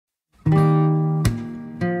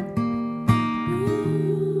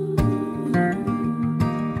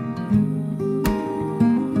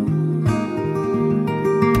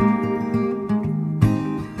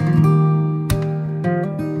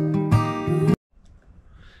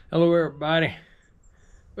Hello everybody,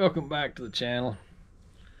 welcome back to the channel.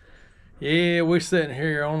 Yeah, we're sitting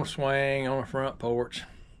here on the swing on the front porch.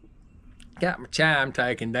 Got my chime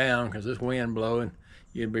taken down because this wind blowing.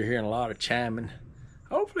 You'd be hearing a lot of chiming.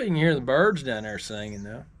 Hopefully you can hear the birds down there singing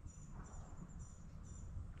though.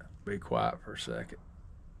 Be quiet for a second.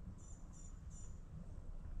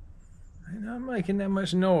 Ain't not making that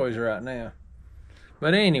much noise right now.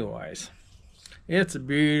 But anyways, it's a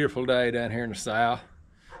beautiful day down here in the south.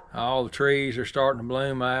 All the trees are starting to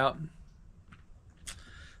bloom out.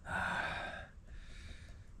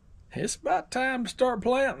 It's about time to start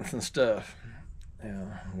planting some stuff.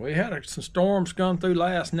 We had some storms come through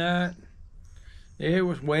last night. It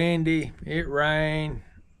was windy, it rained,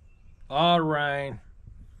 a lot of rain.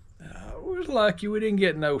 We was lucky we didn't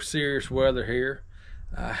get no serious weather here.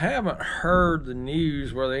 I haven't heard the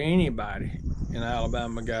news whether anybody in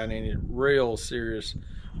Alabama got any real serious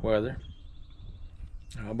weather.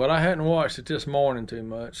 But I hadn't watched it this morning too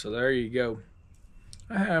much, so there you go.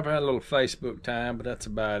 I have had a little Facebook time, but that's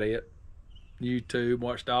about it. YouTube,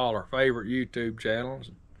 watched all our favorite YouTube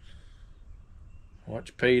channels.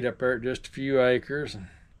 Watch Pete up there at Just a Few Acres and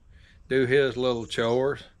do his little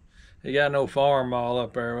chores. He got no farm all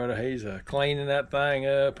up there, but he's cleaning that thing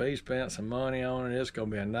up. He spent some money on it. It's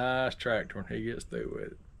going to be a nice tractor when he gets through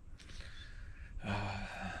with it.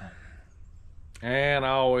 And I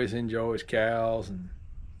always enjoy his cows, and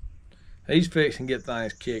he's fixing to get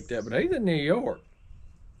things kicked up, but he's in New York.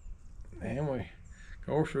 And of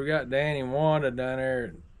course, we got Danny and Wanda down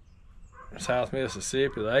there in South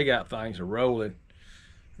Mississippi. They got things rolling.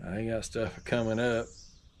 They got stuff coming up,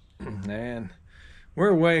 and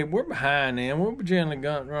we're behind them. We're generally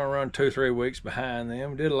going to run 2-3 weeks behind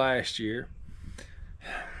them. We did last year.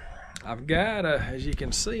 I've got as you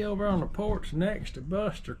can see over on the porch next to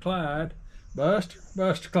Buster Clyde.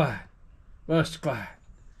 Buster Clyde.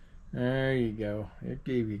 There you go. It'll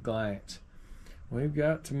give you a glance. We've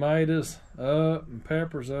got tomatoes up and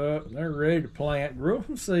peppers up. They're ready to plant. Grew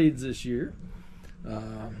some seeds this year.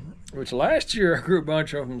 Which last year I grew a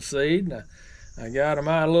bunch of them seed. And I got them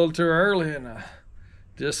out a little too early, and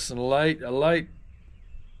just some late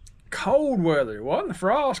cold weather. It wasn't the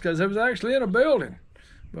frost because it was actually in a building,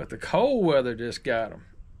 but the cold weather just got them.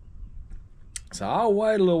 So I'll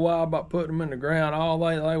wait a little while about putting them in the ground. All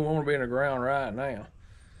they want to be in the ground right now.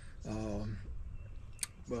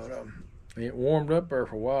 It warmed up there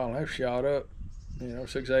for a while, and they've shot up,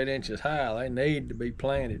 6-8 inches high. They need to be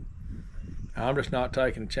planted. I'm just not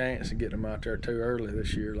taking a chance of getting them out there too early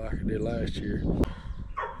this year like I did last year.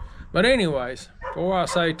 But anyways, before I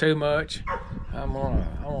say too much, I'm gonna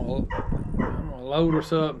load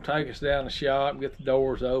us up and take us down the shop, get the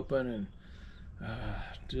doors open, and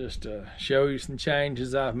just show you some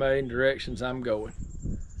changes I've made and directions I'm going.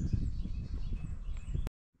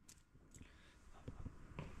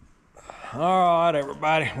 All right,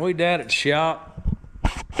 everybody, we down at the shop.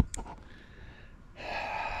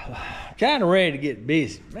 Kind of ready to get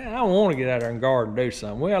busy. Man, I want to get out there and garden and do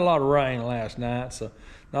something. We had a lot of rain last night, so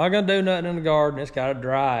not gonna do nothing in the garden. It's got to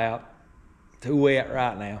dry out. Too wet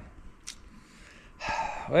right now.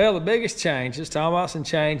 Well, the biggest changes, talking about some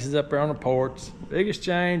changes up there on the porch. Biggest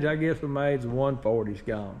change I guess we made is the 140's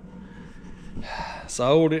gone.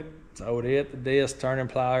 Sold it, the disc, turning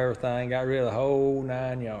plow, everything. Got rid of the whole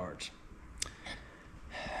 9 yards.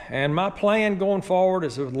 And my plan going forward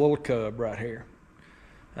is with a little cub right here.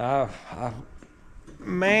 I've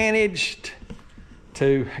managed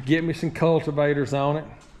to get me some cultivators on it.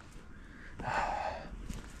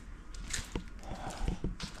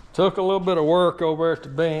 Took a little bit of work over at the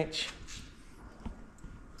bench,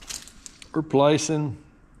 replacing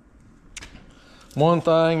one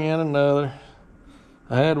thing and another.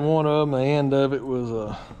 I had one of them, the end of it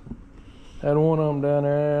was had one of them down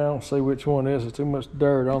there. I don't see which one it is. There's too much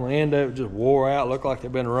dirt on the end of it. Just wore out. Looked like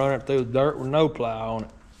they've been running through the dirt with no plow on it.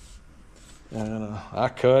 And I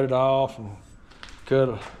cut it off and cut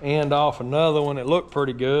an end off another one that looked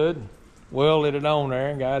pretty good. Welded it on there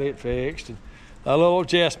and got it fixed. And a little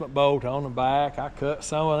adjustment bolt on the back. I cut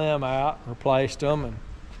some of them out, replaced them,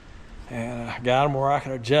 and I got them where I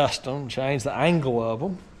could adjust them, change the angle of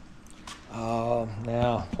them.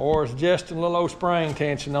 Now, as far as adjusting a little old spring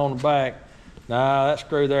tension on the back, nah, that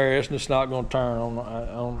screw there, it's just not going to turn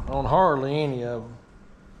on hardly any of them.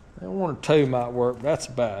 And 1 or 2 might work, but that's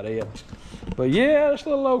about it. But yeah, this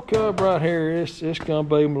little old cub right here, it's going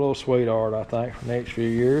to be my little sweetheart, I think, for the next few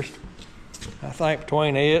years. I think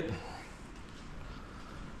between it,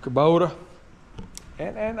 Kubota,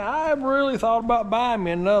 and I really thought about buying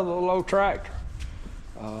me another little old tractor.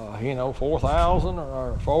 4,000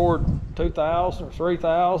 or Ford 2,000 or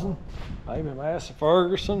 3,000. maybe Massey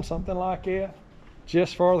Ferguson, something like that,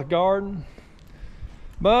 just for the garden.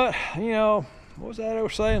 But, you know, what was that I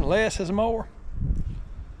was saying? Less is more.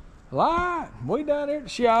 Right, we down there at the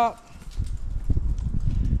shop.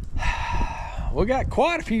 We got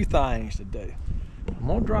quite a few things to do. I'm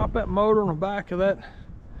gonna drop that motor on the back of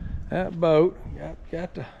that boat.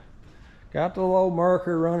 Got the little old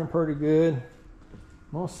Mercury running pretty good.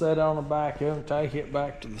 I'm gonna set it on the back of it, take it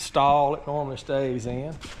back to the stall it normally stays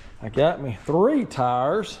in. I got me 3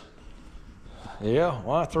 tires. Yeah,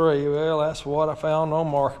 why 3? Well, that's what I found on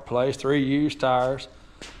Marketplace. 3 used tires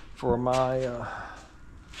for my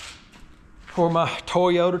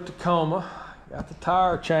Toyota Tacoma. Got the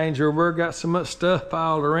tire changer over, got so much stuff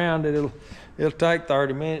piled around it, it'll take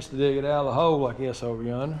 30 minutes to dig it out of the hole, I guess, over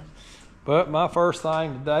yonder. But my first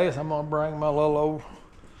thing today is I'm gonna bring my little old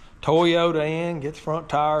Toyota in, get the front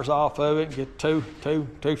tires off of it, get two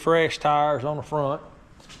fresh tires on the front.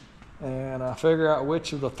 And I figure out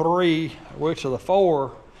which of the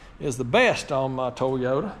 4 is the best on my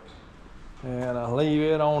Toyota. And I leave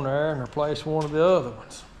it on there and replace one of the other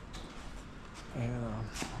ones. And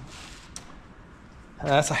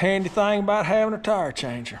that's a handy thing about having a tire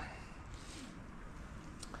changer.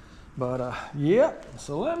 But yeah,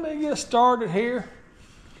 so let me get started here,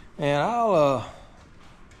 and I'll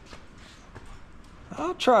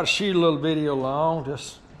try to shoot a little video long,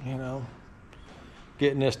 just, you know,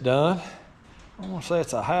 getting this done. I don't want to say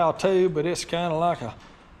it's a how-to, but it's kind of like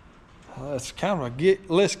let's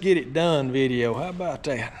get it done video. How about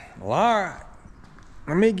that? Well, all right,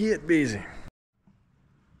 let me get busy.